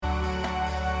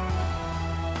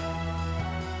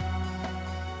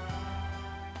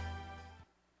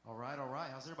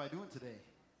everybody doing today?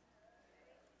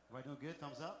 Everybody doing good?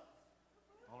 Thumbs up?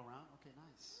 All around? Okay,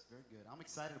 nice. Very good. I'm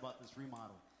excited about this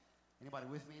remodel. Anybody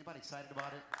with me? Anybody excited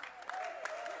about it?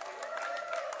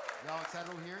 Y'all excited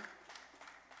over here?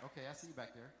 Okay, I see you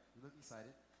back there. You look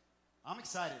excited. I'm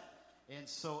excited. And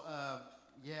so,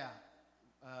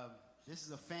 this is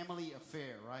a family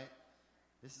affair, right?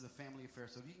 This is a family affair.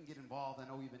 So if you can get involved, I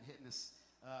know we've been hitting this.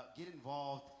 Get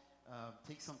involved.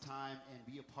 Take some time and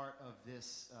be a part of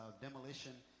this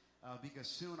demolition because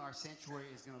soon our sanctuary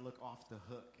is going to look off the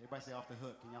hook. Everybody say off the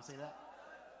hook. Can y'all say that?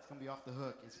 It's going to be off the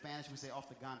hook. In Spanish, we say off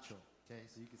the gancho. Okay,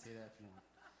 so you can say that if you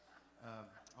want.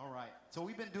 All right. So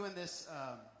we've been doing this.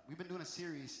 We've been doing a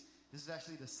series. This is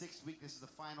actually the 6th week. This is the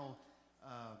final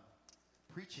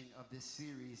preaching of this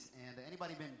series. And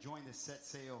anybody been enjoying this Set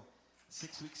Sail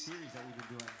 6-week series that we've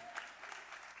been doing?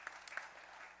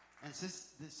 And since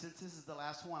this is the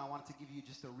last one, I wanted to give you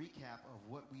just a recap of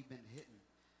what we've been hitting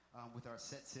with our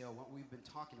set sail, what we've been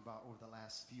talking about over the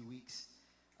last few weeks.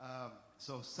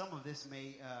 So some of this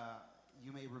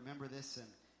you may remember this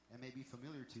and may be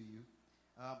familiar to you.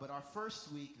 But our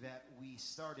first week that we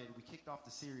kicked off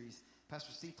the series,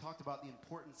 Pastor Steve talked about the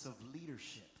importance of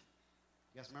leadership.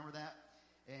 You guys remember that?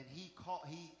 And he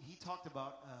talked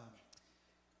about...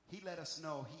 He let us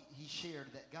know, he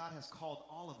shared that God has called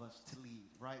all of us to lead,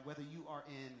 right? Whether you are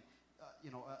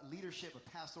in, a leadership, a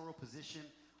pastoral position,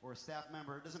 or a staff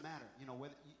member, it doesn't matter.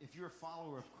 If you're a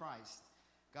follower of Christ,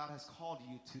 God has called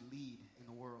you to lead in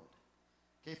the world.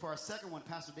 Okay, for our second one,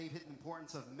 Pastor Dave hit the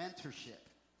importance of mentorship.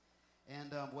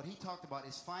 And what he talked about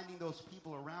is finding those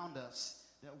people around us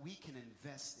that we can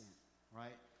invest in,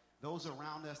 right? Those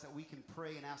around us that we can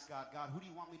pray and ask God, who do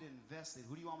you want me to invest in?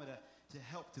 Who do you want me to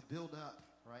help to build up?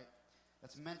 Right?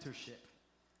 That's mentorship.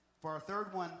 For our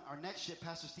third one, our next ship,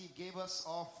 Pastor Steve gave us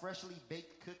all freshly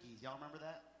baked cookies. Y'all remember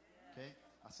that? Yeah. Okay.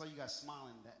 I saw you guys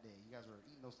smiling that day. You guys were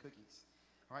eating those cookies.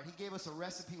 All right. He gave us a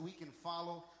recipe we can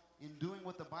follow in doing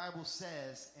what the Bible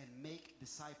says and make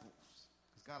disciples.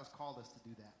 Because God has called us to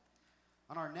do that.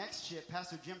 On our next ship,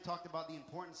 Pastor Jim talked about the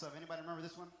importance of, anybody remember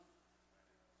this one?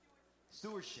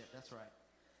 Stewardship. That's right.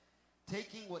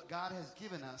 Taking what God has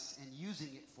given us and using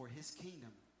it for his kingdom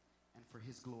and for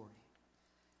his glory.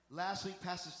 Last week,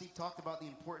 Pastor Steve talked about the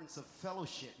importance of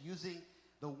fellowship, using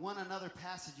the one another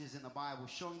passages in the Bible,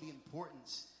 showing the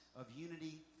importance of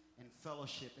unity and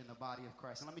fellowship in the body of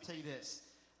Christ. And let me tell you this,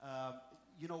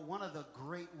 one of the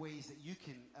great ways that you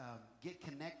can get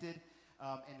connected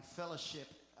and fellowship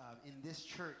in this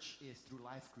church is through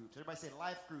life groups. Everybody say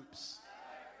life groups.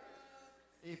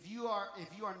 If you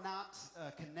are not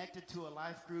connected to a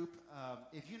life group,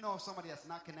 if you know of somebody that's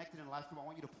not connected in a life group, I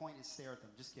want you to point and stare at them.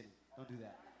 Just kidding. Don't do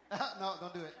that. No,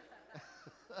 don't do it.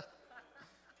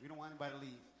 We don't want anybody to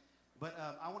leave. But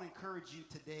I want to encourage you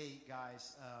today,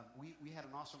 guys. We had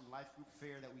an awesome life group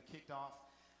fair that we kicked off.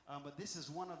 But this is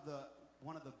one of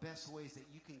the best ways that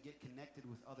you can get connected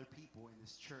with other people in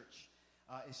this church.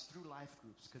 Is through life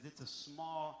groups, because it's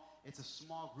a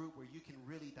small group where you can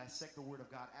really dissect the Word of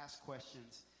God, ask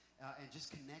questions, and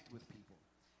just connect with people.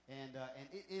 And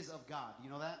it is of God. You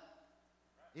know that?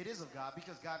 It is of God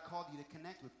because God called you to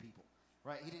connect with people,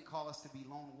 right? He didn't call us to be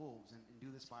lone wolves and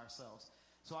do this by ourselves.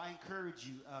 So I encourage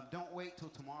you, don't wait till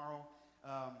tomorrow.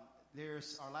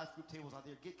 There's our life group tables out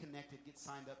there. Get connected. Get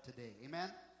signed up today.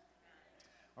 Amen?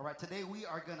 All right, today we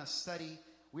are going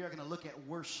to look at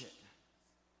worship.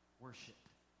 Worship,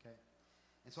 okay?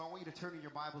 And so I want you to turn in your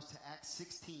Bibles to Acts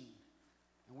 16,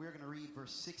 and we're going to read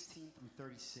verse 16 through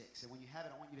 36. And when you have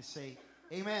it, I want you to say,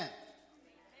 Amen.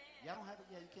 Y'all don't have it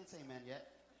yet? You can't say amen yet.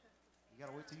 You got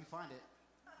to wait till you find it.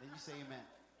 Then you say amen.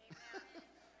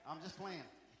 I'm just playing.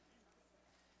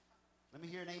 Let me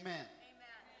hear an amen. Amen.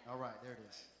 All right, there it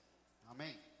is.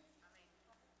 Amen.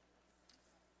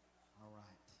 All right.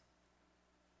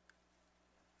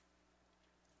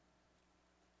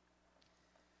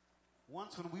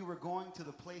 Once when we were going to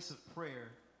the place of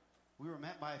prayer, we were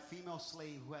met by a female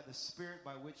slave who had the spirit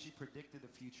by which she predicted the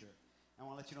future. I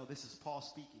want to let you know this is Paul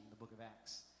speaking in the book of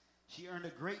Acts. She earned a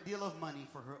great deal of money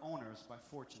for her owners by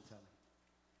fortune telling.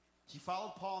 She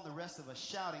followed Paul and the rest of us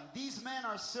shouting, "These men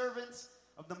are servants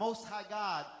of the Most High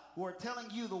God who are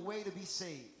telling you the way to be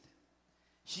saved."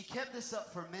 She kept this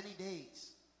up for many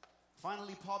days.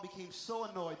 Finally, Paul became so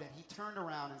annoyed that he turned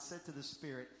around and said to the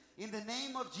spirit, "In the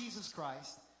name of Jesus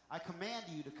Christ, I command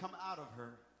you to come out of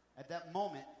her." At that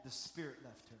moment, the spirit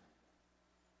left her.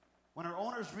 When her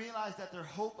owners realized that their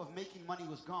hope of making money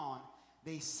was gone,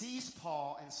 they seized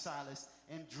Paul and Silas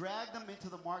and dragged them into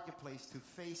the marketplace to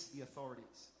face the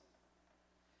authorities.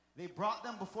 They brought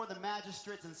them before the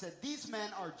magistrates and said, "These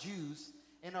men are Jews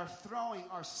and are throwing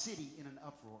our city in an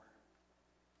uproar."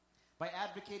 by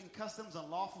advocating customs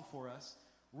unlawful for us,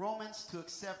 Romans to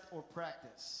accept or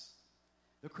practice.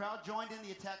 The crowd joined in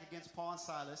the attack against Paul and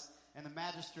Silas, and the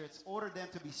magistrates ordered them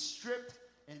to be stripped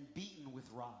and beaten with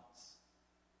rods.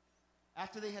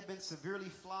 After they had been severely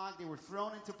flogged, they were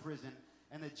thrown into prison,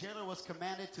 and the jailer was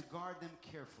commanded to guard them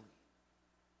carefully.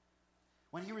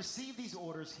 When he received these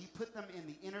orders, he put them in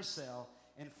the inner cell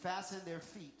and fastened their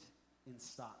feet in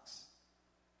stocks.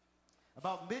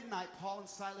 About midnight, Paul and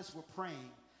Silas were praying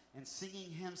and singing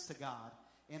hymns to God,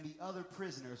 and the other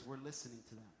prisoners were listening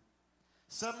to them.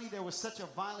 Suddenly there was such a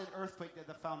violent earthquake that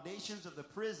the foundations of the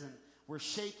prison were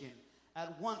shaken.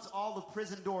 At once all the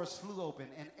prison doors flew open,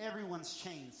 and everyone's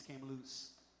chains came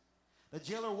loose. The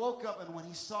jailer woke up, and when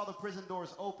he saw the prison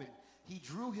doors open, he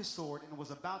drew his sword and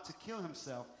was about to kill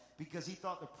himself because he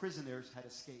thought the prisoners had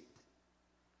escaped.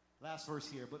 Last verse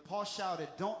here. But Paul shouted,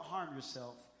 "Don't harm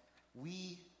yourself.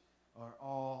 We are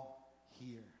all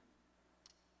here."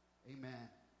 Amen.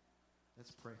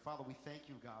 Let's pray. Father, we thank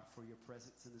you, God, for your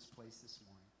presence in this place this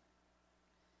morning.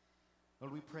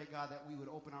 Lord, we pray, God, that we would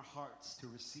open our hearts to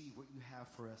receive what you have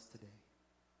for us today.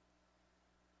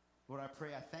 Lord, I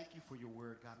pray, I thank you for your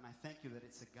word, God, and I thank you that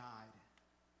it's a guide.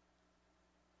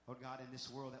 Lord God, in this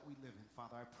world that we live in,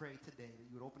 Father, I pray today that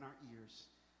you would open our ears.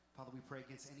 Father, we pray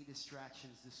against any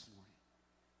distractions this morning.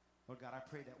 Lord God, I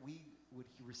pray that we would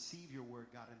receive your word,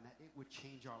 God, and that it would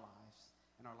change our lives,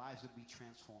 and our lives would be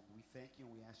transformed. We thank you,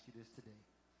 and we ask you this today.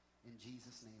 In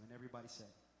Jesus' name. And everybody said,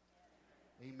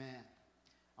 amen.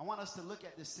 I want us to look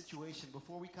at this situation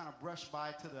before we kind of brush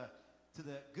by to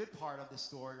the good part of this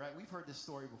story, right? We've heard this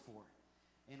story before,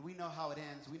 and we know how it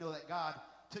ends. We know that God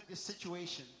took this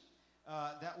situation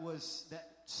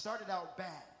that started out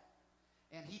bad,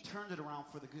 and he turned it around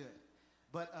for the good.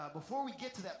 But before we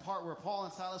get to that part where Paul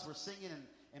and Silas were singing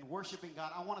and worshiping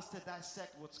God, I want us to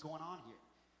dissect what's going on here,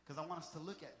 because I want us to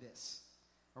look at this,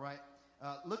 all right?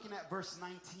 Looking at verse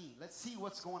 19, let's see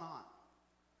what's going on.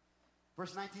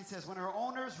 Verse 19 says, when our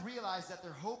owners realized that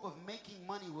their hope of making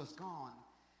money was gone,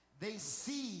 they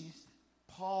seized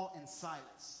Paul and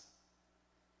Silas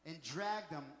and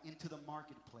dragged them into the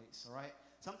marketplace, all right?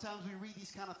 Sometimes we read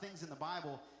these kind of things in the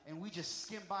Bible and we just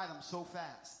skim by them so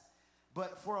fast.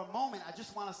 But for a moment, I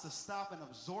just want us to stop and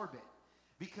absorb it,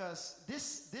 because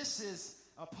this is,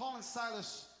 Paul and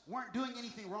Silas weren't doing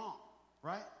anything wrong,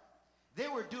 right? They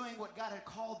were doing what God had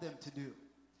called them to do.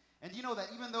 And you know that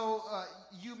even though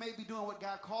you may be doing what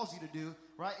God calls you to do,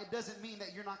 right, it doesn't mean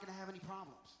that you're not going to have any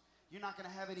problems. You're not going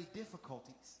to have any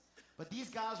difficulties. But these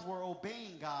guys were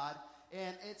obeying God,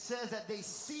 and it says that they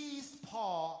seized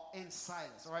Paul and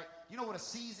Silas, all right? You know what a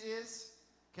seize is?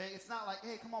 Okay, it's not like,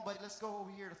 hey, come on, buddy, let's go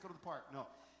over here, let's go to the park. No,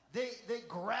 they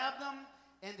grabbed them,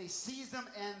 and they seized them,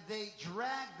 and they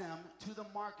dragged them to the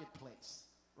marketplace,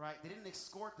 right? They didn't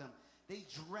escort them. They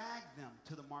dragged them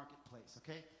to the marketplace,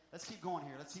 okay? Let's keep going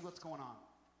here. Let's see what's going on.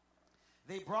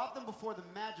 They brought them before the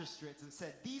magistrates and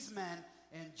said, these men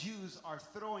and Jews are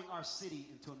throwing our city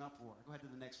into an uproar. Go ahead to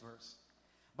the next verse.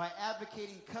 By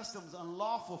advocating customs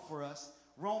unlawful for us,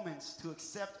 Romans, to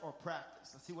accept or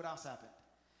practice. Let's see what else happened.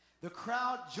 The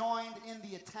crowd joined in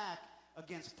the attack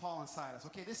against Paul and Silas.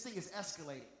 Okay, this thing is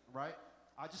escalating, right?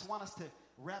 I just want us to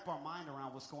wrap our mind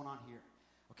around what's going on here.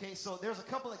 Okay, so there's a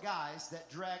couple of guys that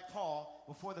dragged Paul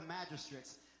before the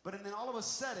magistrates. But then all of a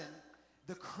sudden,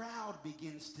 the crowd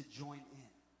begins to join in.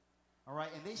 All right,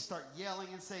 and they start yelling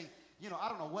and saying, you know, I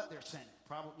don't know what they're saying.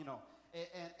 Probably, you know.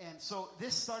 And so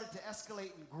this started to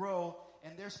escalate and grow.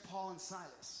 And there's Paul and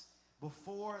Silas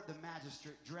before the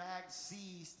magistrate, dragged,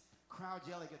 seized, crowd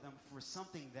yelling at them for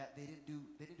something that they didn't do.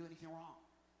 They didn't do anything wrong.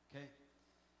 Okay?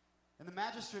 And the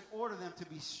magistrate ordered them to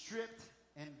be stripped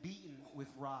and beaten with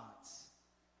rods.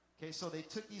 Okay, so they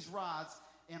took these rods,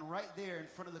 and right there in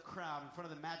front of the crowd, in front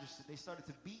of the magistrate, they started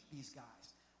to beat these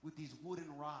guys with these wooden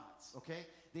rods, okay?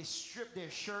 They stripped their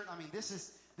shirt. I mean, this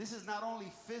is not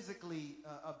only physically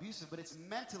abusive, but it's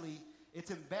mentally,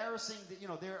 it's embarrassing. That, you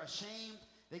know, they're ashamed.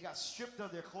 They got stripped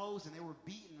of their clothes, and they were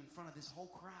beaten in front of this whole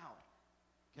crowd,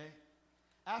 okay?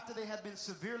 After they had been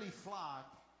severely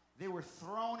flogged, they were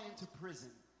thrown into prison,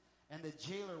 and the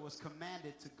jailer was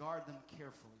commanded to guard them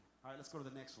carefully. All right, let's go to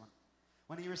the next one.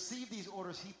 When he received these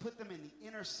orders, he put them in the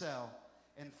inner cell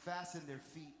and fastened their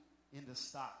feet in the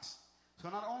stocks. So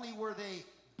not only were they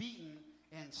beaten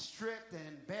and stripped and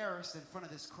embarrassed in front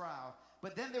of this crowd,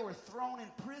 but then they were thrown in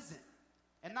prison.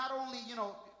 And not only, you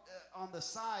know, on the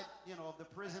side, you know, of the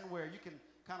prison where you can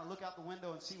kind of look out the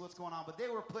window and see what's going on, but they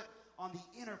were put on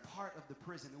the inner part of the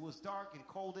prison. It was dark and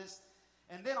coldest.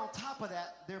 And then on top of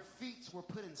that, their feet were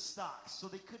put in stocks, so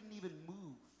they couldn't even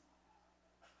move.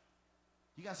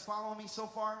 You guys following me so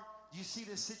far? Do you see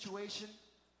this situation?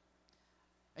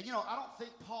 And I don't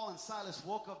think Paul and Silas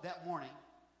woke up that morning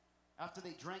after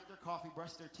they drank their coffee,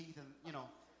 brushed their teeth, and,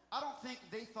 I don't think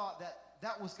they thought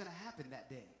that was going to happen that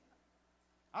day.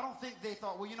 I don't think they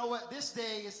thought, well, you know what, this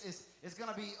day is going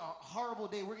to be a horrible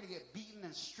day. We're going to get beaten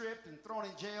and stripped and thrown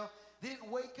in jail. They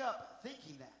didn't wake up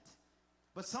thinking that.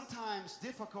 But sometimes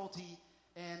difficulty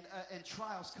and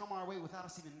trials come our way without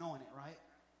us even knowing it, right?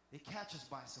 They catch us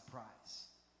by surprise.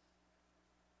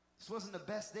 This wasn't the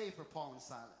best day for Paul and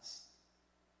Silas.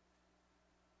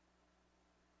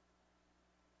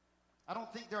 I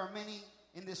don't think there are many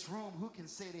in this room who can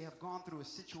say they have gone through a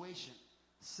situation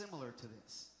similar to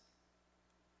this.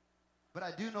 But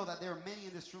I do know that there are many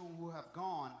in this room who have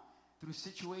gone through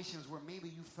situations where maybe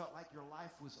you felt like your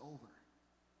life was over.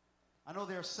 I know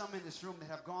there are some in this room that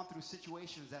have gone through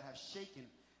situations that have shaken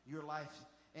your life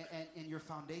and your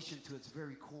foundation to its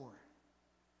very core.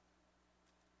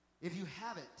 If you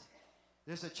haven't,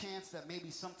 there's a chance that maybe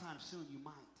sometime soon you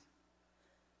might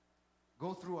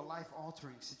go through a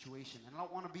life-altering situation. And I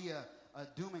don't want to be a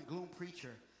doom and gloom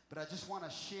preacher, but I just want to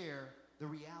share the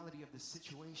reality of the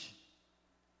situation.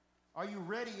 Are you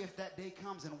ready if that day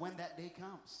comes and when that day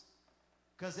comes?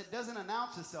 Because it doesn't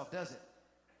announce itself, does it?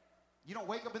 You don't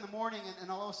wake up in the morning and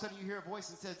all of a sudden you hear a voice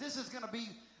and says, this is going to be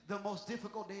the most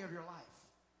difficult day of your life.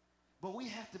 But we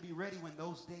have to be ready when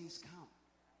those days come.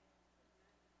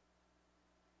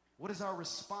 What is our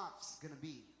response going to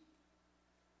be?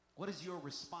 What is your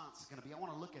response going to be? I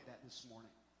want to look at that this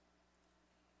morning.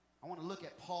 I want to look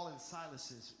at Paul and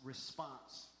Silas's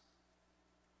response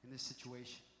in this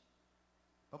situation.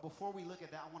 But before we look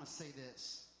at that, I want to say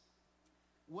this.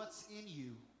 What's in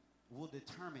you will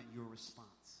determine your response.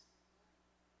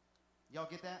 Y'all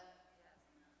get that?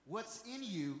 What's in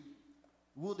you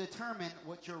will determine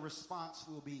what your response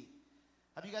will be.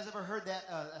 Have you guys ever heard that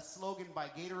a slogan by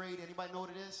Gatorade? Anybody know what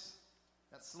it is?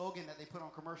 That slogan that they put on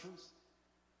commercials?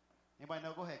 Anybody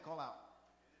know? Go ahead, call out.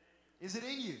 Is it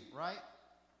in you, right?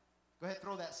 Go ahead,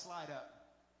 throw that slide up.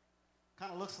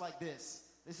 Kind of looks like this.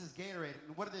 This is Gatorade.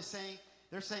 And what are they saying?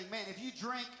 They're saying, man, if you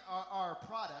drink our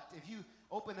product, if you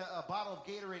open a bottle of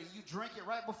Gatorade, you drink it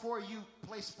right before you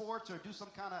play sports or do some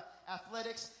kind of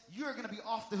athletics, you're going to be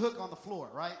off the hook on the floor,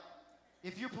 right?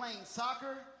 If you're playing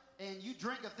soccer and you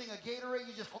drink a thing of Gatorade,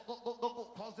 you just go,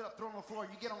 close it up, throw it on the floor,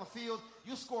 and you get on the field,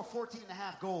 you'll score 14 and a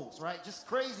half goals, right? Just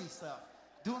crazy stuff.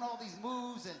 Doing all these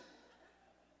moves and,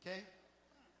 okay?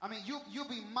 I mean, you'll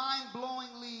be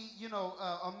mind-blowingly,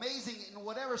 amazing in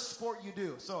whatever sport you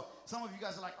do. So some of you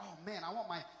guys are like, oh man, I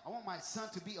want my son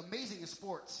to be amazing in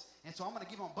sports, and so I'm going to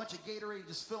give him a bunch of Gatorade and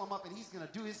just fill him up, and he's going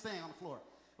to do his thing on the floor.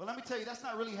 Well, let me tell you, that's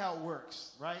not really how it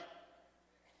works, right?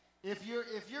 If your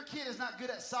kid is not good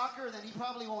at soccer, then he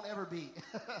probably won't ever be.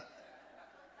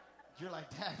 You're like,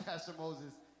 Dad, Pastor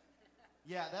Moses.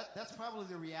 Yeah, that's probably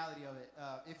the reality of it.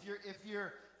 If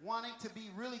you're wanting to be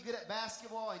really good at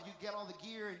basketball and you get all the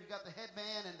gear and you got the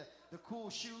headband and the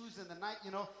cool shoes and the night,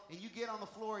 and you get on the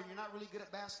floor and you're not really good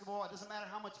at basketball, it doesn't matter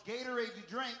how much Gatorade you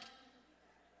drink,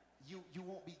 you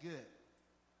won't be good.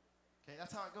 Okay,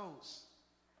 that's how it goes.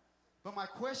 But my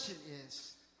question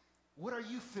is, what are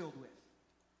you filled with?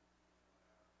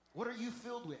 What are you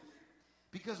filled with?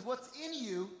 Because what's in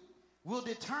you will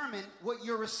determine what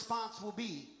your response will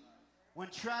be when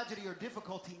tragedy or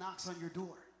difficulty knocks on your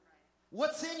door.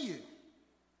 What's in you?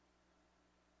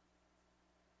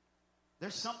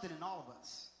 There's something in all of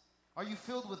us. Are you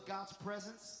filled with God's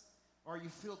presence, or are you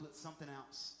filled with something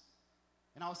else?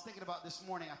 And I was thinking about this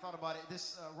morning. I thought about it.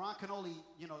 This Ron Canoli,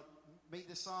 made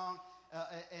this song,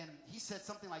 and he said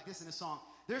something like this in his song.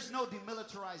 There's no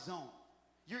demilitarized zone.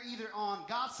 You're either on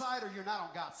God's side or you're not on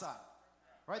God's side.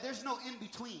 Right? There's no in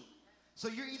between. So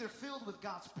you're either filled with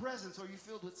God's presence or you're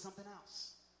filled with something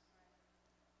else.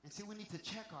 And see, we need to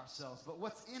check ourselves. But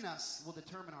what's in us will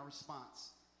determine our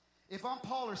response. If I'm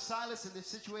Paul or Silas in this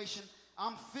situation,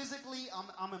 I'm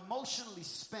emotionally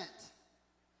spent.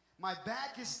 My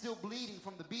back is still bleeding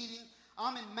from the beating.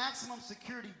 I'm in maximum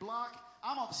security block.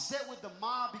 I'm upset with the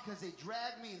mob because they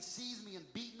dragged me and seized me and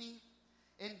beat me.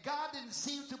 And God didn't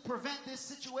seem to prevent this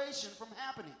situation from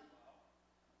happening.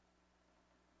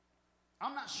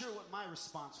 I'm not sure what my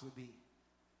response would be.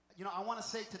 I want to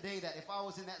say today that if I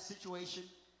was in that situation,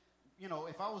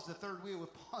 if I was the third wheel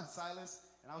with Paul and Silas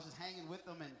and I was just hanging with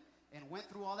them and went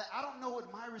through all that, I don't know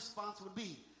what my response would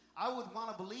be. I would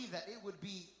want to believe that it would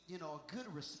be, a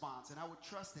good response, and I would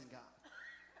trust in God.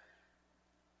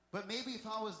 But maybe if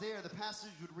I was there, the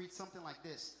passage would read something like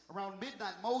this. Around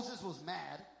midnight, Moses was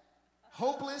mad,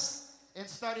 hopeless, and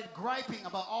started griping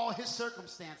about all his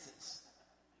circumstances.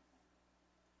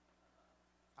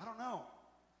 I don't know.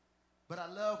 But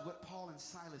I love what Paul and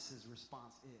Silas's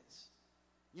response is.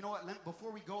 You know what?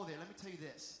 Before we go there, let me tell you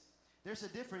this. There's a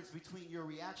difference between your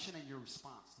reaction and your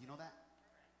response. Do you know that?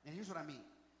 And here's what I mean.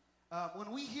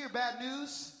 When we hear bad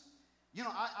news, you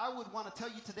know, I would want to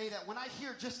tell you today that when I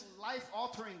hear just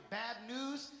life-altering bad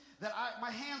news, that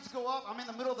my hands go up. I'm in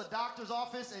the middle of the doctor's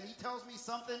office, and he tells me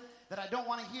something that I don't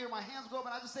want to hear. My hands go up,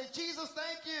 and I just say, Jesus,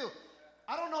 thank you.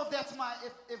 I don't know if that's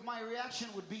if my reaction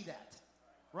would be that.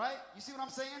 Right? You see what I'm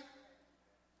saying?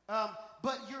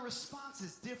 But your response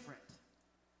is different.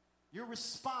 Your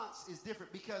response is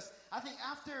different because I think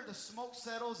after the smoke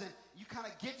settles and you kind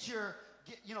of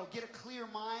get a clear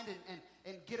mind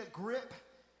and get a grip,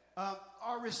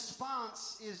 our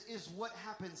response is what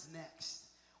happens next.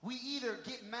 We either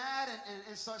get mad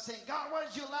and start saying, God, why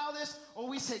did you allow this? Or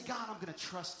we say, God, I'm going to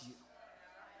trust you.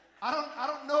 I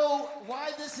don't know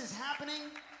why this is happening.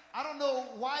 I don't know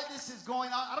why this is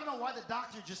going on. I don't know why the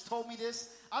doctor just told me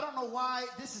this. I don't know why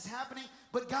this is happening.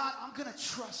 But God, I'm going to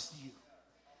trust you.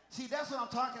 See, that's what I'm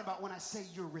talking about when I say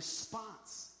your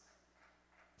response.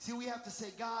 See, we have to say,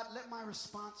 God, let my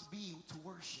response be to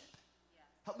worship.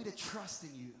 Help me to trust in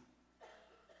you.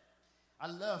 I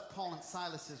love Paul and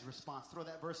Silas's response. Throw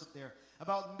that verse up there.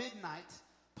 About midnight,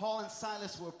 Paul and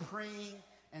Silas were praying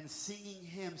and singing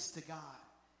hymns to God,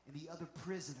 and the other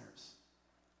prisoners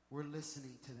were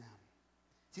listening to them.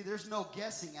 See, there's no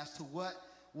guessing as to what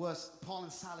Paul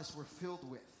and Silas were filled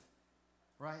with,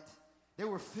 right? They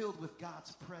were filled with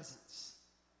God's presence.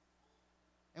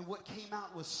 And what came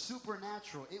out was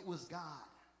supernatural. It was God.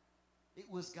 It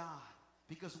was God.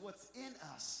 Because what's in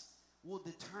us will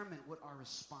determine what our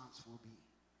response will be.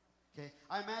 Okay?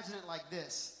 I imagine it like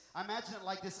this. I imagine it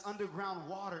like this underground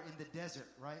water in the desert,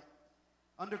 right?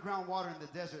 Underground water in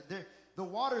the desert. The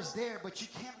water's there, but you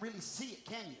can't really see it,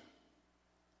 can you?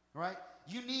 Right?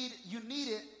 You need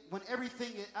it when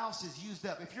everything else is used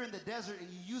up. If you're in the desert and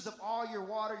you use up all your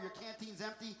water, your canteen's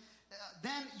empty,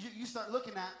 then you start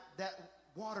looking at that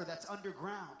water that's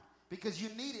underground because you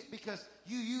need it because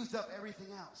you used up everything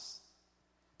else.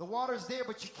 The water's there,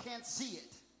 but you can't see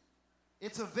it.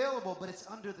 It's available, but it's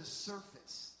under the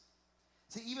surface.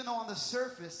 See, even though on the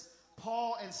surface,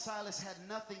 Paul and Silas had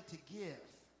nothing to give,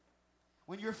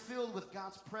 when you're filled with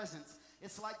God's presence,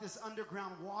 it's like this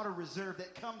underground water reserve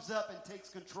that comes up and takes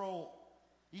control.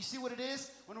 You see what it is?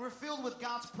 When we're filled with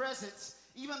God's presence,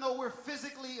 even though we're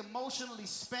physically, emotionally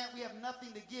spent, we have nothing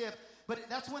to give, but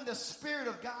that's when the Spirit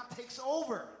of God takes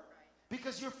over.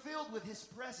 Because you're filled with His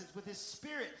presence, with His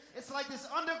Spirit. It's like this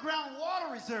underground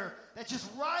water reserve that just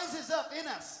rises up in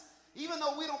us. Even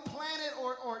though we don't plan it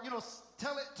or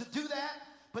tell it to do that,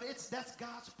 but that's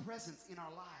God's presence in our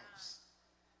lives.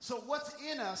 So what's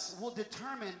in us will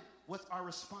determine what our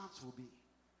response will be.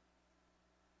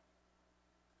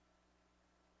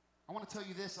 I want to tell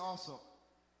you this also.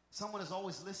 Someone is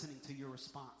always listening to your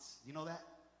response. You know that?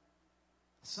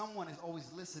 Someone is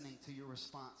always listening to your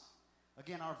response.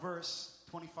 Again, our verse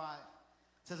 25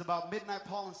 says, about midnight,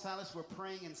 Paul and Silas were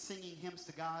praying and singing hymns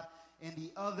to God, and the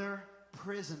other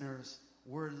prisoners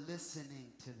were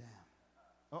listening to them.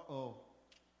 Uh-oh.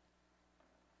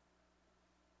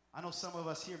 I know some of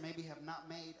us here maybe have not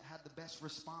had the best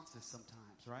responses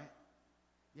sometimes, right?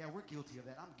 Yeah, we're guilty of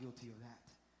that. I'm guilty of that.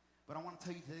 But I want to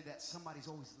tell you today that somebody's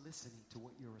always listening to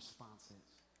what your response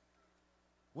is.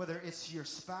 Whether it's your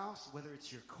spouse, whether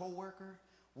it's your coworker,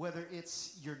 whether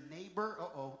it's your neighbor.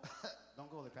 Uh-oh.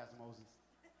 Don't go there, Pastor Moses.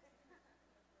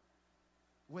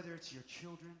 Whether it's your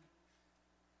children,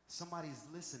 somebody's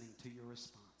listening to your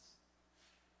response.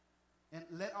 And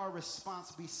let our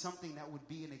response be something that would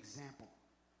be an example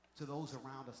to those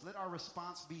around us. Let our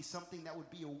response be something that would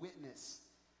be a witness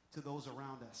to those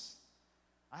around us.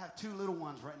 I have two little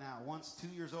ones right now. One's 2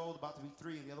 years old, about to be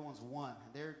 3, and the other one's 1.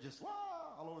 And they're just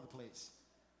all over the place.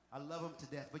 I love them to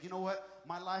death. But you know what?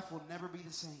 My life will never be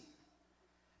the same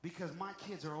because my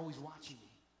kids are always watching me.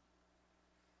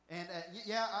 And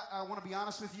I want to be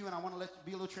honest with you, and I want to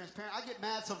be a little transparent. I get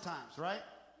mad sometimes, right?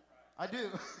 I do.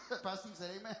 Pastor Steve said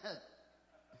amen.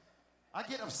 I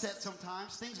get upset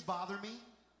sometimes. Things bother me.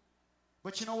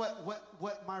 But you know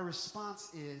what my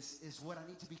response is what I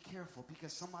need to be careful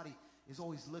because somebody is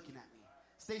always looking at me.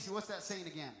 Stacy, what's that saying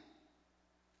again?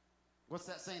 What's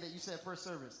that saying that you said first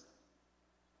service?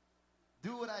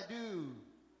 Do what I do.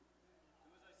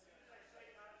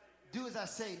 Do as I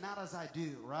say, not as I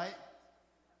do, right?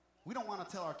 We don't want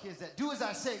to tell our kids that. Do as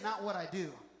I say, not what I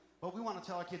do. But we want to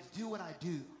tell our kids, do what I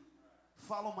do.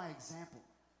 Follow my example.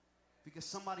 Because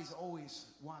somebody's always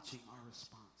watching our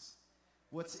response.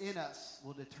 What's in us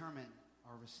will determine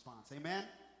our response. Amen?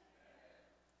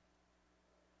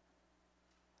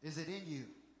 Is it in you?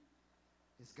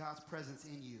 Is God's presence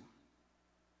in you?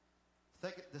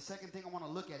 The second thing I want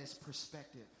to look at is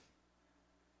perspective.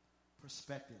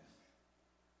 Perspective.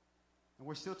 And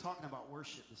we're still talking about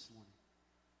worship this morning.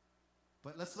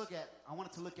 But I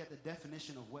wanted to look at the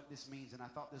definition of what this means, and I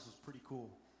thought this was pretty cool.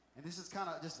 And this is kind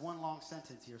of just one long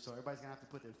sentence here, so everybody's going to have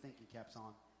to put their thinking caps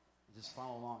on and just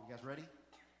follow along. You guys ready?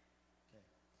 Okay.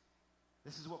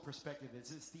 This is what perspective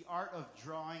is. It's the art of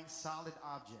drawing solid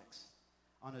objects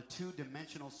on a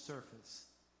two-dimensional surface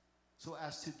so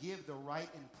as to give the right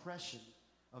impression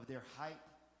of their height,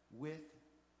 width,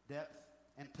 depth,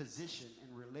 and position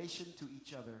in relation to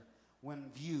each other when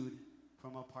viewed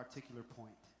from a particular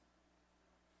point.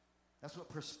 That's what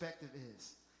perspective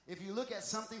is. If you look at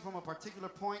something from a particular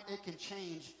point, it can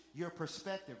change your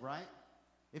perspective, right?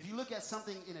 If you look at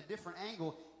something in a different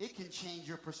angle, it can change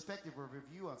your perspective or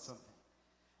review on something.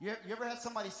 You ever had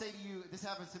somebody say to you, this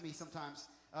happens to me sometimes,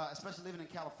 especially living in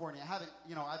California.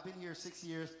 I've been here 6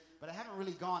 years, but I haven't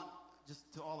really gone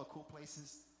just to all the cool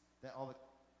places that all the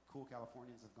cool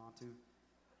Californians have gone to.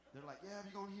 They're like, yeah, have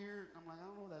you gone here? I'm like, I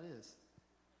don't know what that is.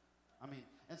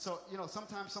 And so,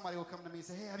 sometimes somebody will come to me and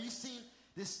say, hey, have you seen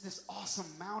this awesome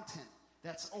mountain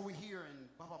that's over here and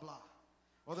blah, blah, blah.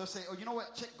 Or they'll say, oh, you know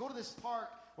what, go to this park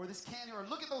or this canyon or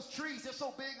look at those trees. They're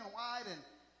so big and wide.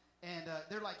 And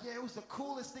they're like, yeah, it was the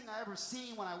coolest thing I ever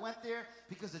seen when I went there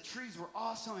because the trees were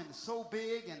awesome and so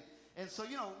big. And so,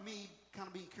 me kind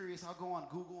of being curious, I'll go on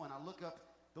Google and I'll look up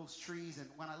those trees. And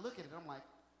when I look at it, I'm like,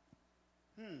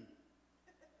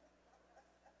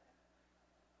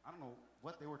 I don't know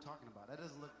what they were talking about. That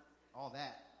doesn't look all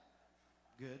that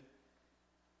good.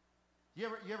 You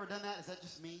ever done that? Is that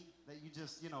just me? That you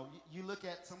just, you look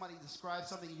at somebody describe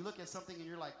something, you look at something and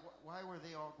you're like, why were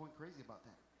they all going crazy about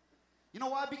that? You know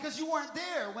why? Because you weren't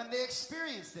there when they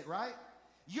experienced it, right?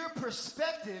 Your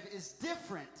perspective is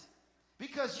different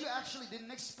because you actually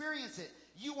didn't experience it.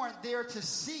 You weren't there to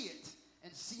see it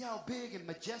and see how big and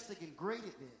majestic and great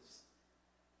it is.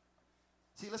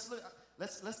 See,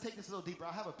 let's take this a little deeper.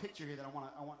 I have a picture here that I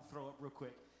want to throw up real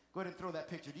quick. Go ahead and throw that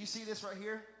picture. Do you see this right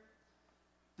here?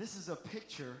 This is a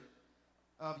picture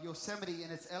of Yosemite,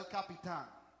 and it's El Capitan.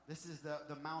 This is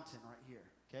the mountain right here,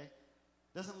 okay?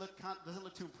 Doesn't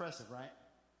look too impressive, right?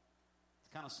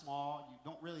 It's kind of small.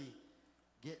 You don't really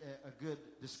get a good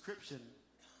description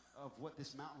of what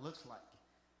this mountain looks like.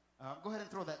 Go ahead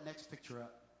and throw that next picture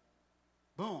up.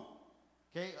 Boom.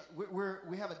 Okay,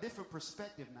 we have a different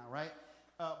perspective now, right?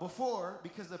 Before,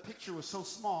 because the picture was so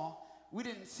small, we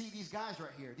didn't see these guys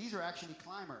right here. These are actually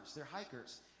climbers. They're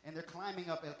hikers, and they're climbing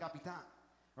up El Capitan,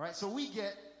 right? So we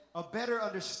get a better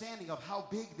understanding of how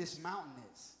big this mountain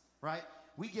is, right?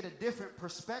 We get a different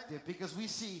perspective because we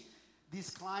see these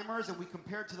climbers and we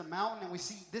compare it to the mountain and we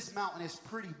see this mountain is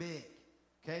pretty big,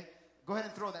 okay? Go ahead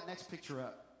and throw that next picture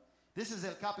up. This is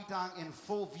El Capitan in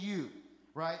full view,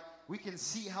 right? We can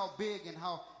see how big and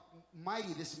how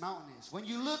mighty this mountain is. When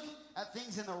you look at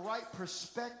things in the right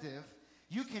perspective,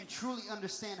 you can truly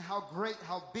understand how great,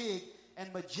 how big,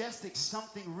 and majestic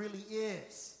something really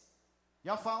is.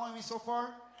 Y'all following me so far?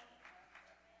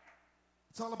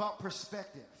 It's all about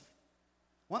perspective.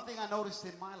 One thing I noticed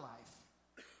in my life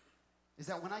is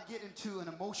that when I get into an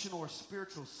emotional or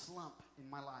spiritual slump in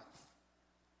my life,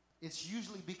 it's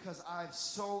usually because I've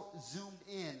so zoomed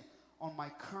in on my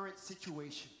current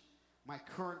situation, my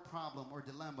current problem or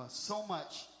dilemma so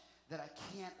much that I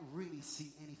can't really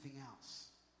see anything else.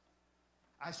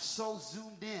 I've so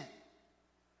zoomed in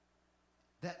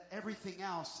that everything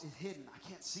else is hidden. I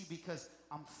can't see because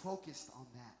I'm focused on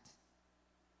that.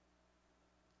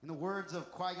 In the words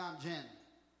of Qui-Gon Jinn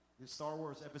in Star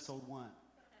Wars Episode 1,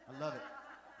 I love it.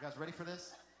 You guys ready for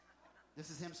this? This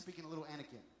is him speaking to little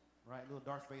Anakin, right? Little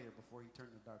Darth Vader before he turned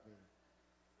into Darth Vader.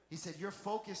 He said, your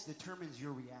focus determines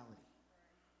your reality.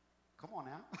 Come on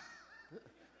now.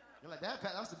 You're like, that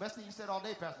was the best thing you said all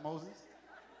day, Pastor Moses.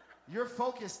 Your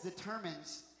focus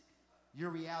determines your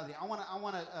reality. I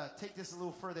want to take this a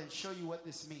little further and show you what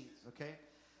this means, okay?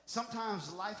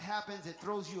 Sometimes life happens. It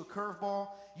throws you a curveball.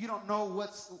 You don't know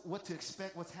what to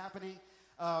expect, what's happening,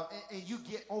 and you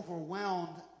get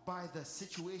overwhelmed by the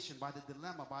situation, by the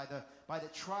dilemma, by the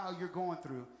trial you're going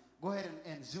through. Go ahead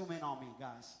and zoom in on me,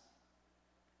 guys.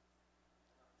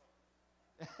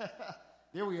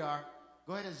 There we are.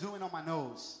 Go ahead and zoom in on my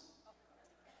nose.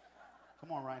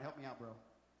 Come on, Ryan, help me out, bro.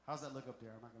 How's that look up there?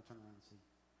 I'm not going to turn around and see.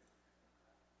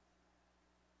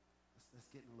 Let's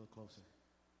get in a little closer.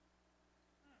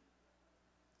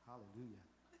 Hallelujah.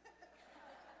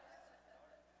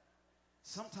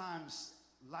 Sometimes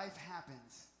life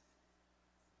happens.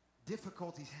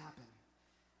 Difficulties happen.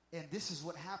 And this is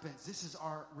what happens. This is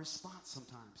our response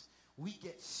sometimes. We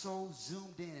get so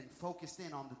zoomed in and focused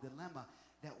in on the dilemma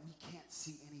that we can't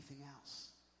see anything else.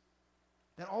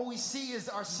 That all we see is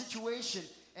our situation,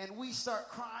 and we start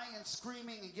crying and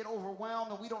screaming and get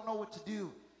overwhelmed and we don't know what to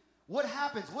do. What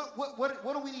happens?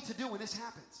 What do we need to do when this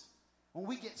happens? When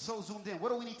we get so zoomed in, what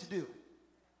do we need to do?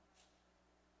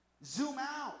 Zoom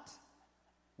out.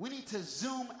 We need to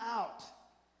zoom out.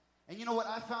 And you know what?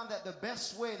 I found that the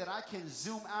best way that I can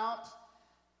zoom out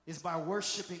is by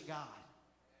worshiping God.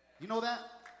 You know that?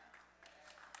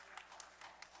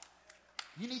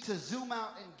 You need to zoom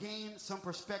out and gain some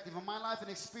perspective. In my life and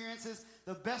experiences,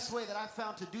 the best way that I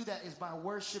found to do that is by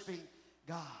worshiping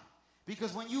God.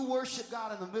 Because when you worship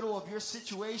God in the middle of your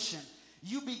situation,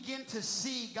 you begin to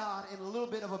see God in a little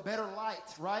bit of a better light,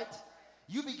 right?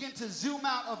 You begin to zoom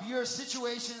out of your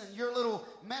situation and your little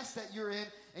mess that you're in,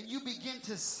 and you begin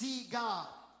to see God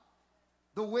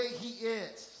the way he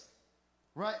is,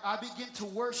 right? I begin to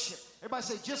worship. Everybody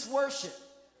say, just worship.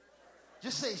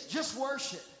 Just say, just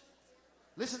worship.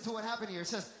 Listen to what happened here. It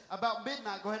says, about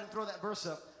midnight, go ahead and throw that verse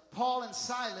up. Paul and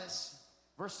Silas,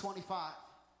 verse 25.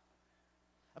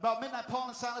 About midnight, Paul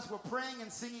and Silas were praying and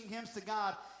singing hymns to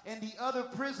God, and the other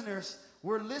prisoners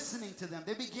were listening to them.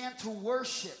 They began to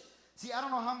worship. See, I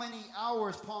don't know how many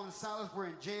hours Paul and Silas were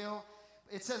in jail.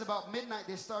 It says about midnight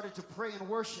they started to pray and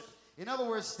worship. In other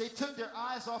words, they took their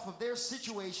eyes off of their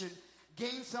situation,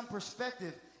 gained some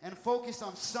perspective, and focused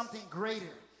on something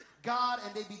greater. God,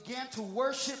 and they began to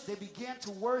worship. They began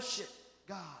to worship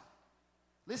God.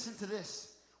 Listen to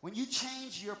this. When you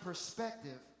change your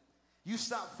perspective, you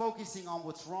stop focusing on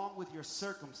what's wrong with your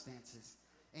circumstances,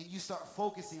 and you start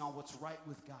focusing on what's right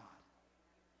with God.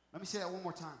 Let me say that one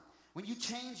more time. When you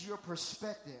change your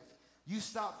perspective, you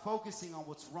stop focusing on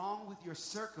what's wrong with your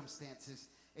circumstances,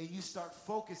 and you start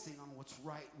focusing on what's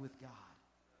right with God.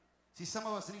 See, some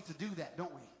of us need to do that,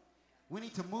 don't we? We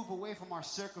need to move away from our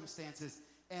circumstances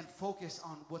and focus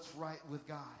on what's right with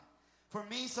God. For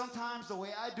me, sometimes the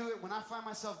way I do it, when I find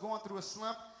myself going through a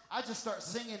slump, I just start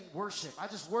singing worship. I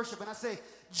just worship and I say,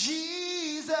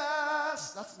 Jesus.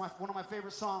 That's one of my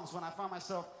favorite songs when I find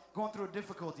myself going through a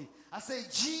difficulty. I say,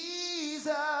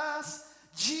 Jesus,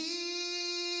 Jesus.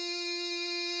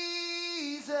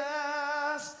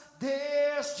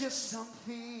 There's just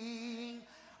something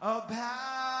about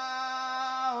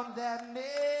that name.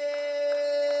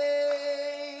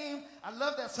 I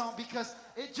love that song because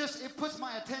it puts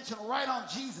my attention right on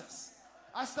Jesus.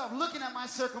 I stop looking at my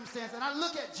circumstance and I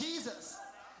look at Jesus.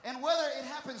 And whether it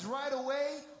happens right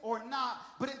away or not,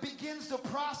 but it begins the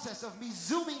process of me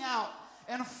zooming out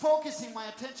and focusing my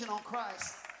attention on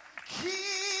Christ.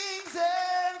 Kings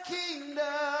and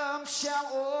kingdoms shall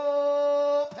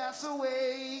all pass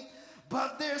away,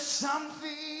 but there's something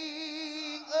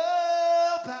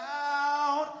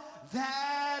about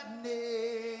that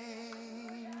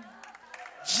name.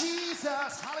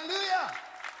 Jesus, hallelujah.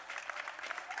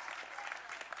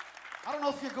 I don't know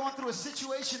if you're going through a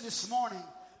situation this morning,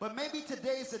 but maybe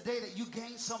today is the day that you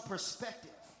gain some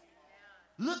perspective.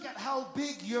 Look at how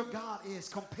big your God is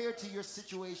compared to your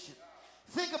situation.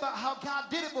 Think about how God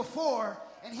did it before,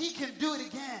 and he can do it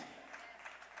again.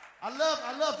 I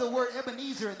love the word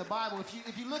Ebenezer in the Bible.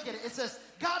 If you look at it, it says,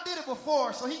 God did it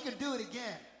before, so he can do it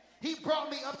again. He brought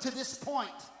me up to this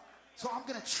point, so I'm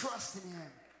going to trust in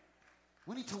him.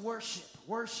 We need to worship,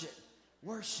 worship,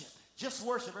 worship. Just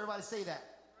worship. Everybody say that.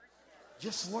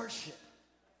 Just worship.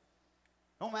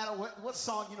 No matter what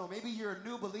song, maybe you're a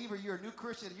new believer, you're a new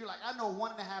Christian, and you're like, I know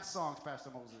 1.5 songs, Pastor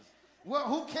Moses. Well,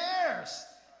 who cares?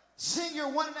 Sing your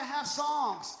 1.5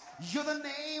 songs. You're the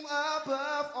name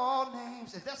above all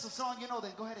names. If that's a song you know,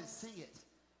 then go ahead and sing it.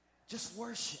 Just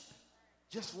worship.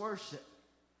 Just worship.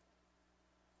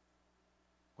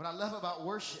 What I love about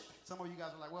worship, some of you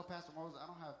guys are like, well, Pastor Moses, I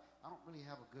don't really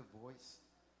have a good voice.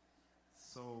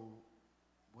 So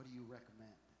what do you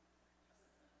recommend?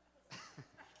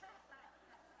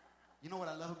 You know what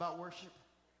I love about worship?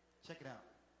 Check it out.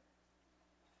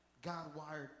 God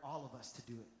wired all of us to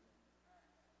do it.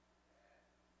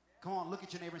 Come on, look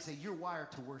at your neighbor and say, you're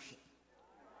wired to worship.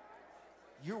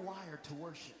 You're wired to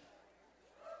worship.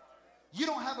 You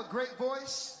don't have a great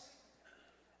voice.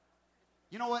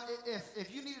 You know what?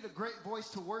 If you needed a great voice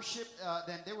to worship,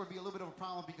 then there would be a little bit of a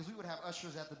problem because we would have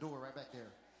ushers at the door right back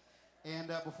there.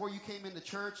 And before you came into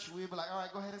church, we would be like, all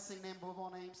right, go ahead and sing Name Above All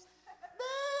Names.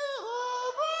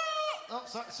 Oh,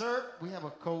 sorry, sir, we have a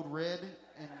code red,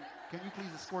 and can you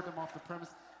please escort them off the premise?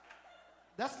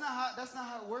 That's not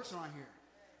how it works around here.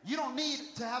 You don't need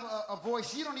to have a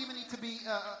voice. You don't even need to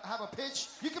have a pitch.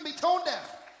 You can be tone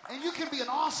deaf, and you can be an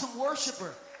awesome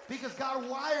worshiper because God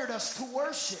wired us to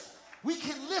worship. We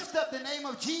can lift up the name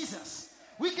of Jesus.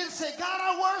 We can say, God,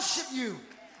 I worship you.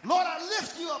 Lord, I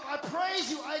lift you up. I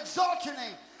praise you. I exalt your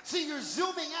name. See, you're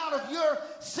zooming out of your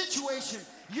situation.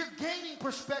 You're gaining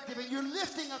perspective and you're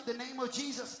lifting up the name of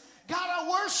Jesus. God, I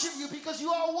worship you because you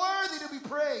are worthy to be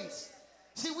praised.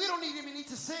 See, we don't even need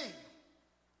to sing,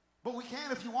 but we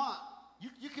can if you want.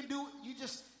 You can do,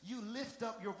 you lift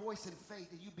up your voice in faith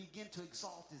and you begin to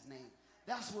exalt his name.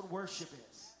 That's what worship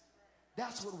is.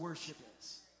 That's what worship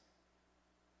is.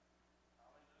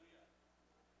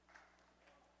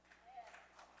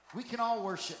 We can all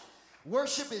worship.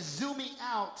 Worship is zooming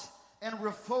out and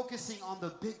refocusing on the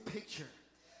big picture.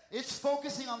 It's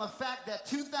focusing on the fact that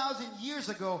 2,000 years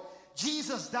ago,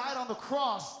 Jesus died on the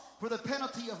cross for the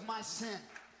penalty of my sin.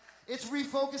 It's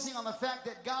refocusing on the fact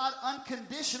that God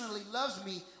unconditionally loves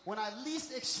me when I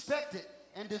least expect it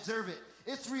and deserve it.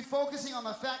 It's refocusing on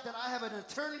the fact that I have an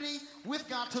eternity with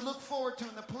God to look forward to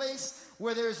in the place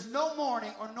where there's no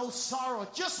mourning or no sorrow.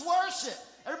 Just worship.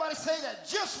 Everybody say that.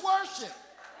 Just worship.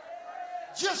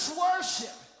 Just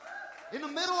worship. In the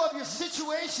middle of your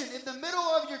situation, in the middle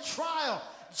of your trial,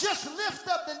 just lift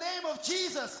up the name of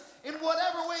Jesus in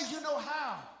whatever ways you know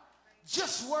how.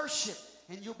 Just worship,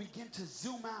 and you'll begin to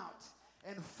zoom out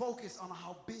and focus on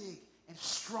how big and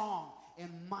strong and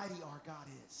mighty our God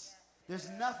is. There's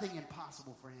nothing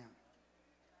impossible for him.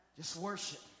 Just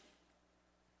worship.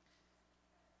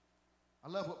 I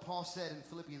love what Paul said in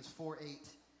Philippians 4:8.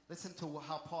 Listen to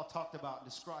how Paul talked about and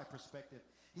described perspective.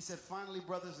 He said, finally,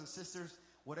 brothers and sisters,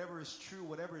 whatever is true,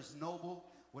 whatever is noble,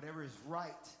 whatever is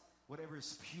right, whatever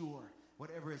is pure,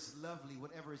 whatever is lovely,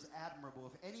 whatever is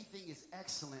admirable, if anything is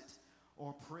excellent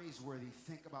or praiseworthy,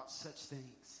 think about such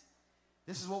things.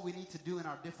 This is what we need to do in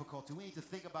our difficulty. We need to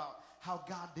think about how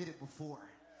God did it before.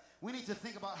 We need to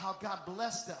think about how God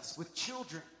blessed us with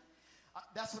children.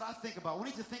 That's what I think about. We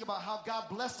need to think about how God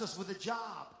blessed us with a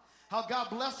job, how God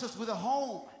blessed us with a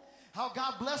home, how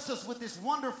God blessed us with this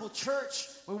wonderful church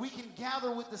where we can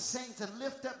gather with the saints and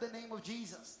lift up the name of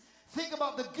Jesus. Think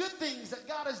about the good things that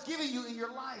God has given you in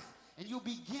your life, and you'll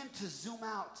begin to zoom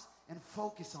out and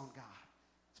focus on God.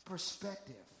 It's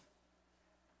perspective.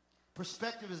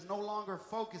 Perspective is no longer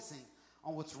focusing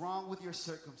on what's wrong with your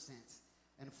circumstance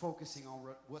and focusing on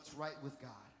what's right with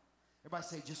God. Everybody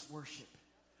say, just worship.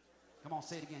 Come on,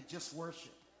 say it again. Just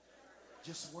worship.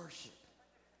 Just worship.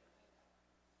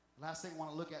 Last thing I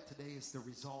want to look at today is the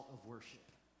result of worship.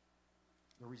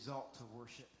 The result of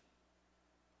worship.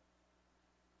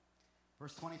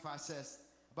 Verse 25 says,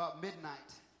 about midnight,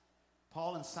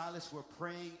 Paul and Silas were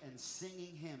praying and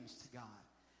singing hymns to God,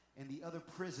 and the other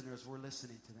prisoners were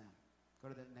listening to them. Go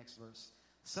to that next verse.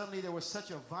 Suddenly there was such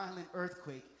a violent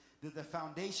earthquake that the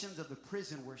foundations of the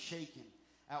prison were shaken.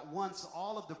 At once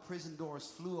all of the prison doors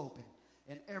flew open,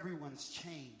 and everyone's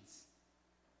chains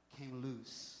came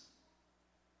loose.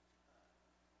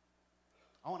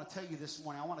 I want to tell you this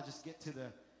morning, I want to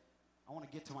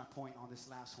get to my point on this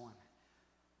last one.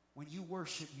 When you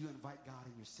worship, you invite God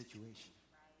in your situation.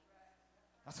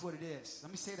 That's what it is.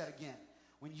 Let me say that again.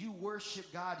 When you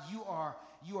worship God, you are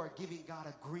giving God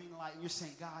a green light. And you're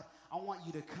saying, God, I want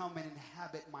you to come and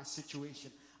inhabit my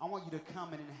situation. I want you to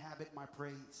come and inhabit my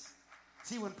praise.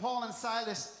 See, when Paul and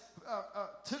Silas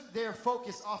took their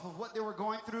focus off of what they were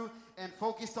going through and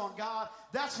focused on God,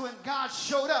 that's when God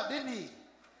showed up, didn't he?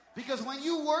 Because when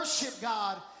you worship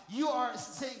God, you are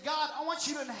saying, God, I want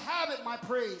you to inhabit my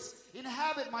praise,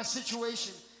 inhabit my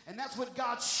situation. And that's when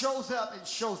God shows up and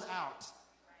shows out.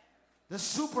 The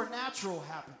supernatural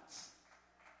happens.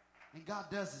 And God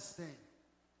does his thing.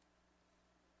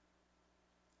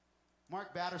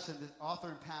 Mark Batterson, the author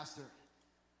and pastor,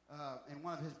 in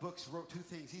one of his books wrote two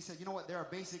things. He said, you know what? There are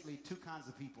basically two kinds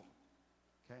of people.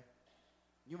 Okay?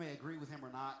 You may agree with him or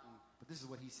not, but this is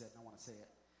what he said, and I want to say it.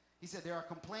 He said, there are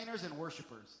complainers and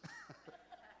worshipers.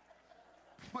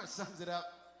 What sums it up?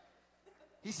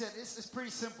 He said, it's pretty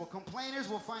simple. Complainers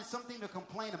will find something to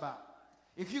complain about.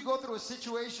 If you go through a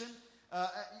situation,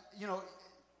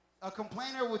 a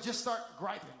complainer will just start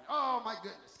griping. Oh, my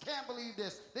goodness, can't believe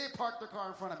this. They parked their car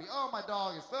in front of me. Oh, my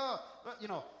dog is,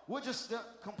 we'll just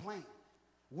complain.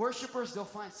 Worshipers, they'll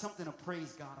find something to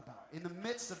praise God about in the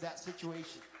midst of that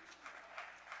situation.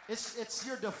 It's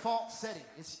your default setting.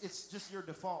 It's just your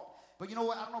default. But you know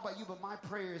what? I don't know about you, but my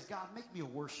prayer is, God, make me a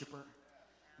worshiper.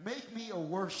 Make me a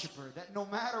worshiper, that no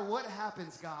matter what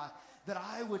happens, God, that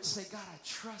I would say, God, I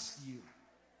trust you.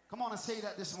 Come on and say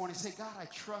that this morning. Say, God, I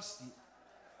trust you.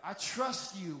 I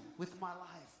trust you with my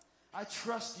life. I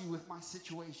trust you with my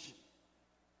situation.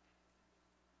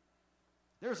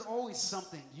 There's always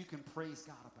something you can praise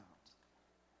God about.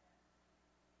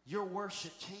 Your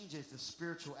worship changes the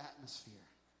spiritual atmosphere.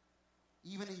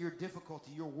 Even in your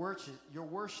difficulty, your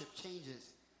worship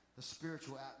changes the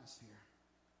spiritual atmosphere.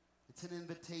 It's an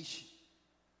invitation.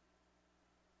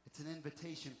 It's an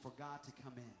invitation for God to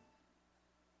come in.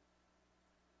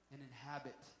 and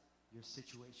inhabit your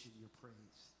situation, your praise.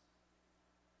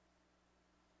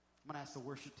 I'm going to ask the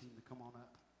worship team to come on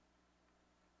up.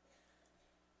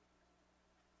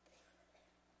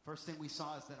 First thing we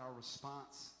saw is that our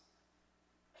response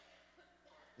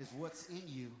is what's in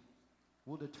you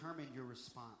will determine your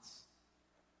response.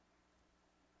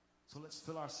 So let's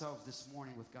fill ourselves this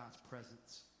morning with God's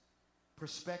presence.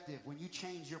 Perspective. When you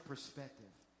change your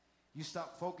perspective, you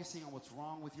stop focusing on what's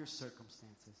wrong with your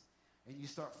circumstances, and you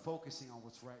start focusing on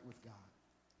what's right with God.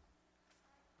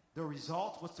 The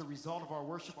result, what's the result of our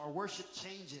worship? Our worship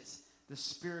changes the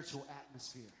spiritual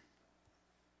atmosphere.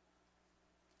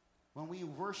 When we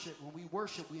worship,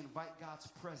 we invite God's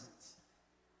presence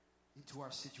into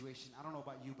our situation. I don't know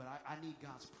about you, but I need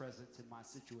God's presence in my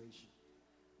situation.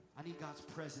 I need God's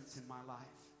presence in my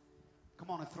life. Come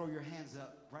on and throw your hands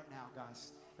up right now,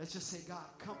 guys. Let's just say, God,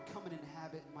 come and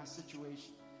inhabit my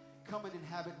situation. Come and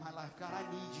inhabit my life. God, I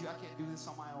need you. I can't do this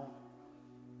on my own.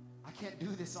 I can't do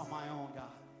this on my own,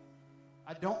 God.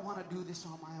 I don't want to do this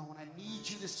on my own. I need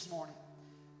you this morning.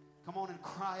 Come on and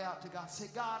cry out to God. Say,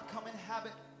 God, come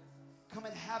inhabit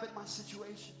my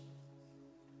situation.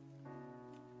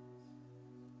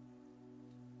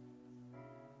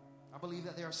 I believe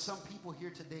that there are some people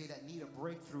here today that need a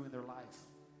breakthrough in their life.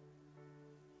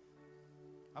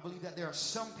 I believe that there are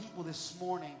some people this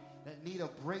morning that need a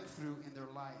breakthrough in their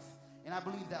life. And I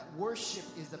believe that worship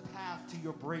is the path to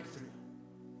your breakthrough.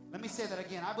 Let me say that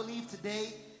again. I believe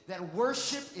today that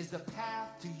worship is the path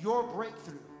to your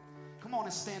breakthrough. Come on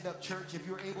and stand up, church, if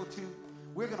you're able to.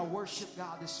 We're going to worship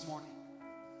God this morning.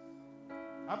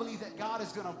 I believe that God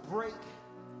is going to break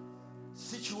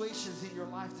situations in your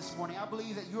life this morning. I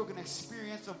believe that you're going to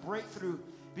experience a breakthrough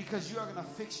because you are going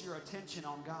to fix your attention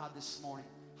on God this morning.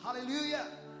 Hallelujah.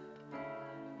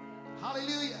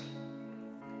 Hallelujah.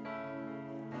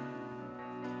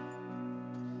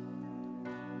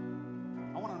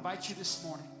 I want to invite you this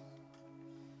morning.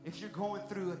 If you're going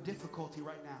through a difficulty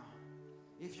right now,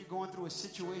 if you're going through a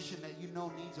situation that you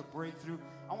know needs a breakthrough,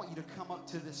 I want you to come up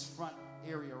to this front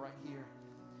area right here.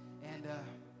 And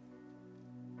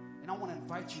I want to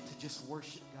invite you to just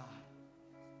worship God.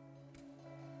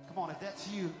 Come on, if that's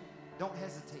you, don't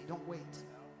hesitate. Don't wait.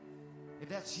 If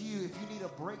that's you, if you need a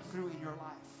breakthrough in your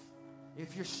life,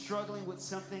 if you're struggling with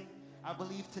something, I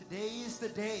believe today is the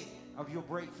day of your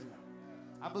breakthrough.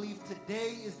 I believe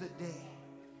today is the day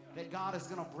that God is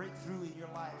going to break through in your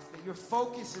life, that your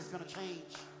focus is going to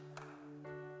change.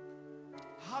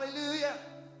 Hallelujah.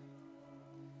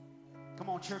 Come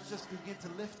on, church, just begin to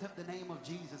lift up the name of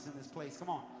Jesus in this place. Come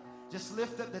on. Just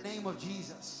lift up the name of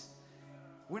Jesus.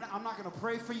 I'm not going to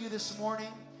pray for you this morning.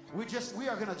 We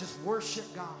are going to just worship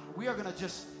God. We are going to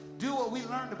just do what we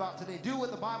learned about today. Do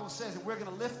what the Bible says, and we're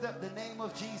going to lift up the name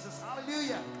of Jesus.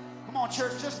 Hallelujah. Come on,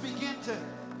 church, just begin to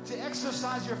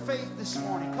exercise your faith this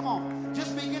morning. Come on.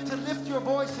 Just begin to lift your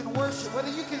voice in worship, whether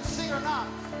you can sing or not.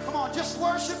 Come on, just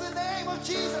worship the name of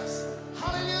Jesus.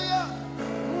 Hallelujah.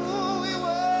 Ooh, we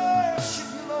worship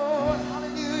you, Lord.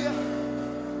 Hallelujah.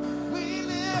 We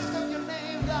lift up your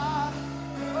name, God.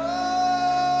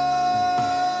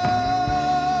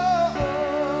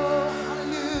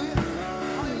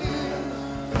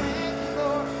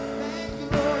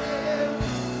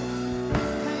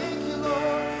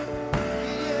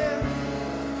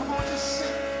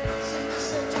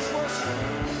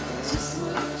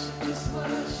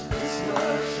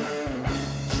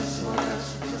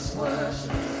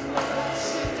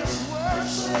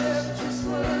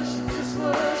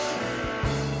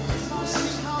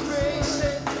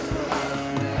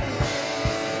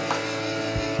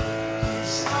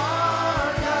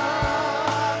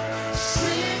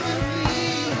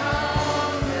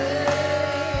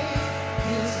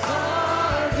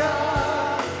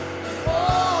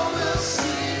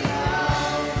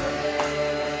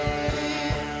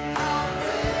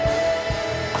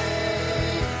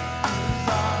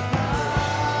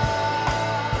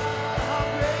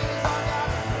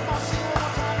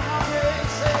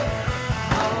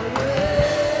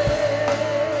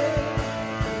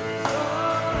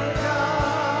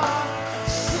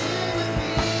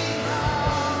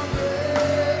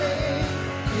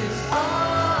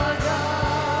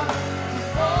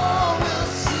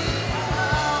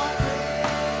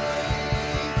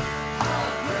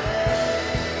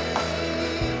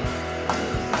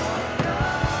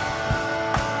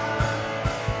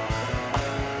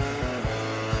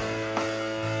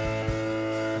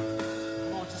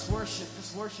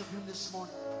 Worship him this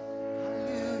morning.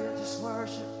 Hallelujah. Just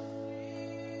worship.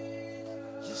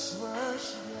 Just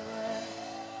worship. Yeah.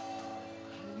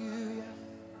 Hallelujah.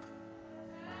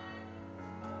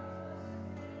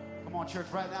 Come on, church.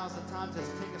 Right now is the time to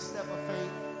take a step of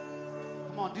faith.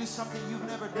 on, do something you've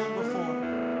never done before.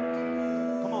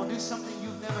 Come on, do something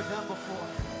you've never done before.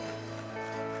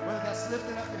 Whether that's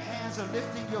lifting up your hands or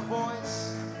lifting your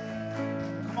voice.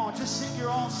 Come on, just sing your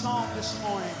own song this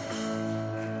morning.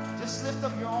 Just lift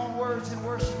up your own words in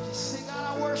worship. Just sing,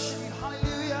 God, I worship you.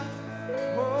 Hallelujah.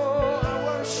 Oh, I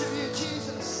worship you,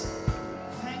 Jesus.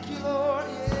 Thank you, Lord.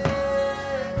 Yeah.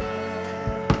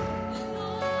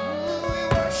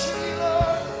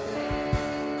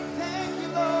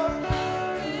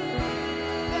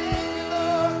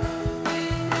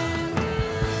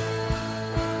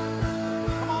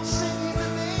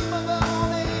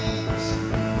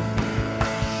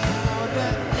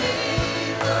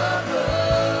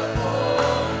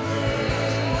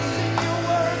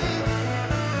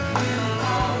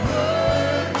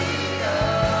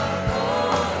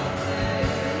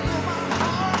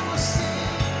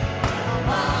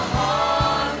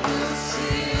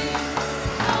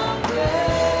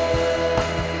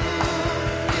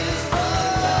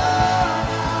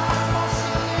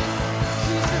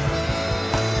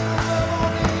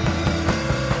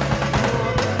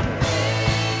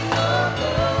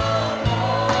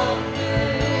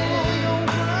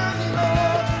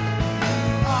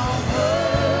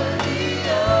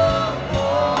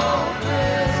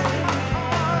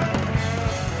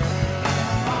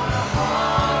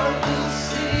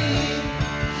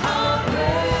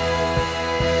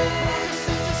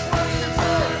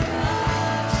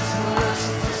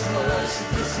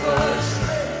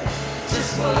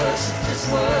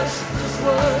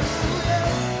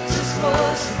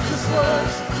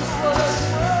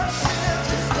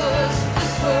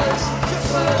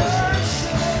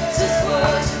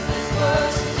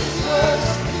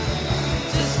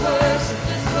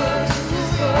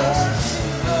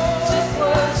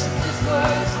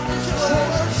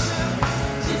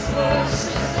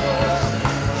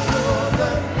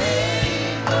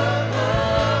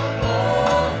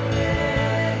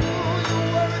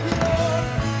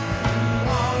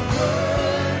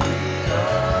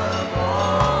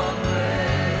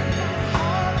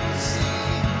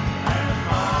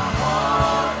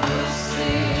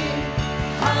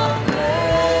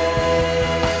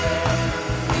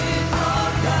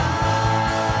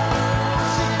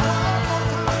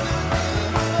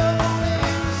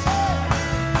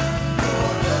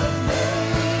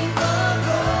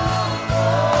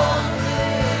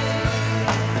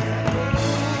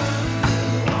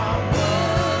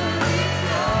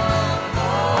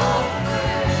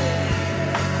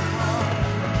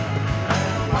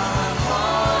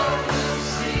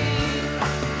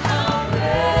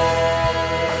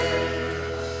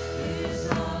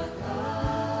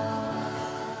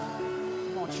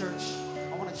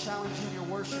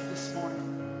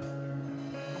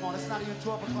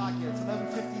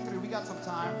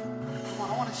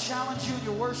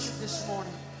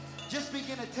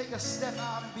 Take a step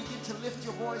out and begin to lift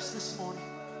your voice this morning.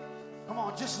 Come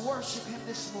on, just worship him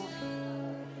this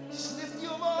morning. Just lift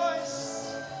your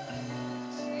voice.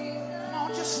 Come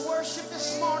on, just worship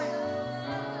this morning.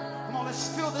 Come on, let's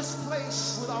fill this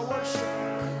place with our worship.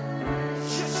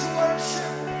 Just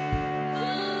worship.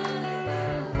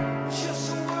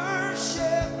 Just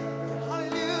worship.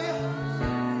 Hallelujah.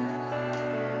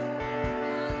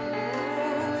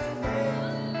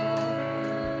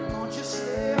 Come on, just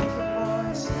lift your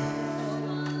voice.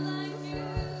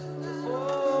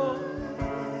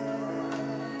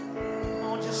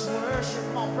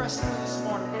 Come on, press through this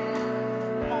morning.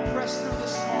 Come on, press through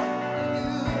this morning.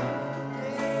 Hallelujah.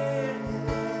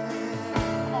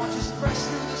 Come on, just press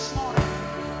through.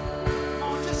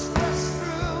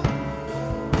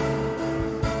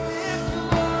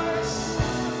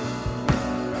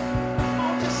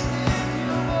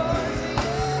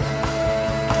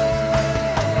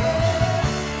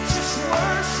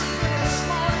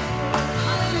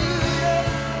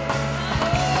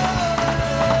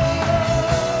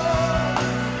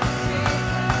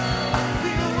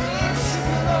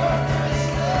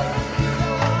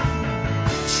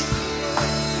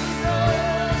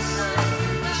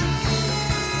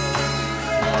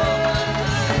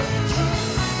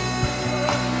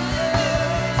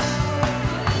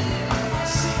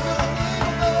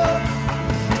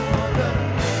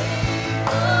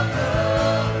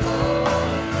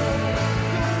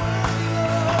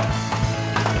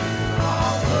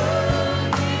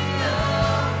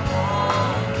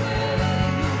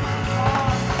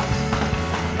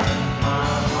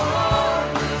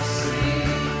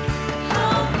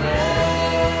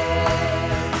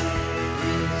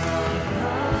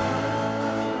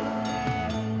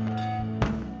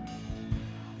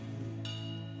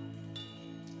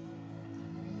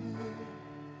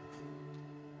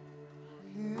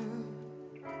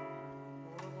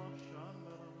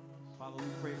 Father,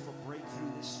 we pray for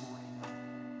breakthrough this morning.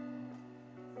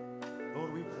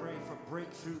 Lord, we pray for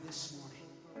breakthrough this morning.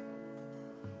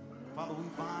 Father, we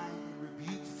bind and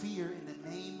rebuke fear in the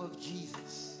name of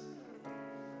Jesus.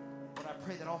 Lord, I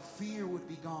pray that all fear would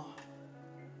be gone.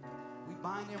 We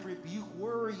bind and rebuke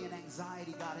worry and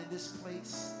anxiety, God, in this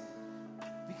place.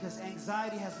 Because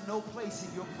anxiety has no place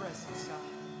in your presence, God.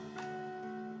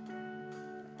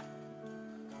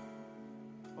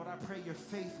 Lord, I pray your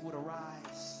faith would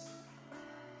arise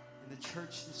in the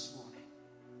church this morning.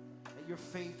 That your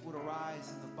faith would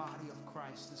arise in the body of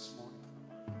Christ this morning.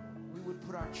 We would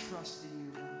put our trust in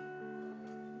you, God.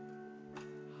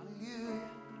 Hallelujah.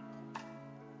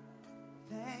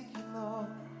 Thank you, Lord.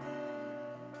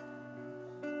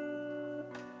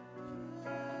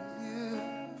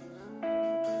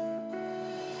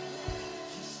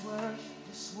 Just worship,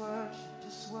 just worship,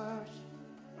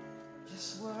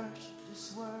 just worship,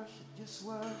 just worship, just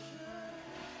worship,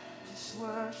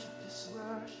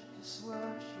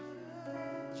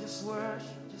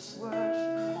 just worship.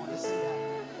 Come on, let's say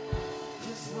that.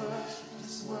 Just worship,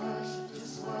 just worship,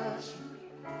 just worship,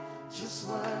 just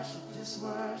worship, just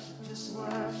worship, just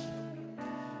worship,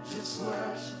 just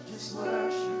worship, just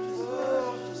worship,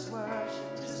 just worship,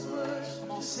 just worship.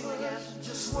 Come on, sing again.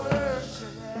 Just worship,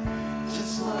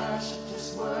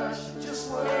 just worship, just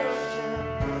worship,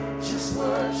 just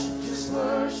worship, just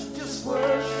worship, just worship. Just worship, just worship, just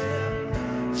worship,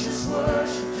 just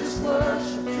worship, just worship, just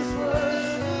worship,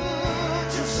 just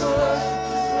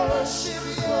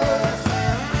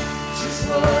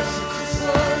worship, just worship, just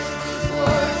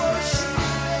worship, just worship, just worship, just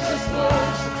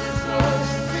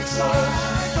worship,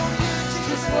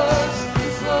 just worship, just worship,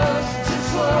 just worship,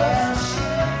 just worship, just worship,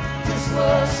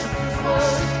 just worship, just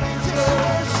worship.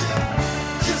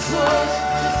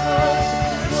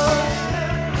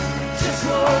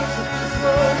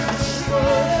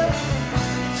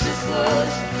 Just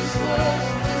worship, just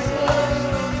worship,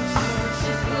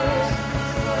 just worship,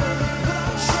 put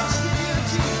our trust in you,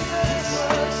 Jesus. Just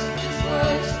worship, just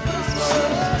worship, just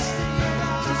worship,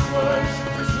 just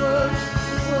worship, just worship,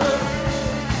 just worship,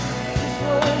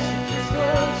 just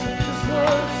worship, just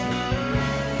worship,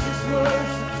 just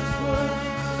worship, just worship.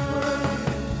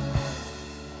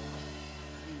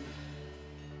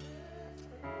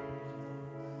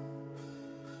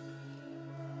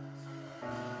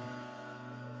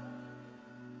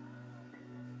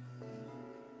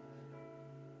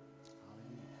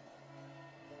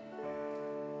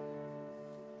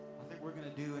 We're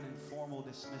going to do an informal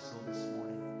dismissal this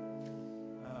morning.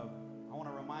 I want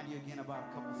to remind you again about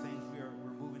a couple things. We're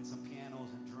moving some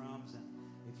pianos and drums, and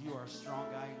if you are a strong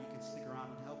guy and you can stick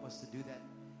around and help us to do that,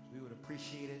 we would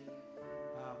appreciate it.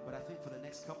 But I think for the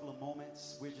next couple of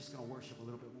moments, we're just going to worship a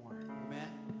little bit more. Amen?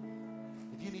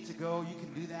 If you need to go, you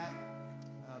can do that.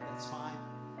 That's fine.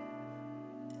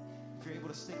 If you're able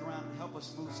to stick around and help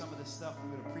us move some of this stuff, we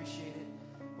would appreciate it.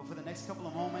 But for the next couple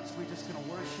of moments, we're just going to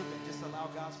worship and just allow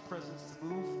God's presence to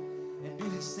move and do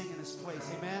his thing in this place.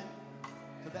 Amen?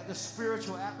 So that the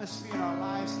spiritual atmosphere in our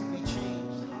lives can be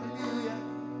changed. Hallelujah.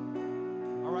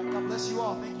 All right, God bless you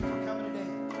all. Thank you for coming.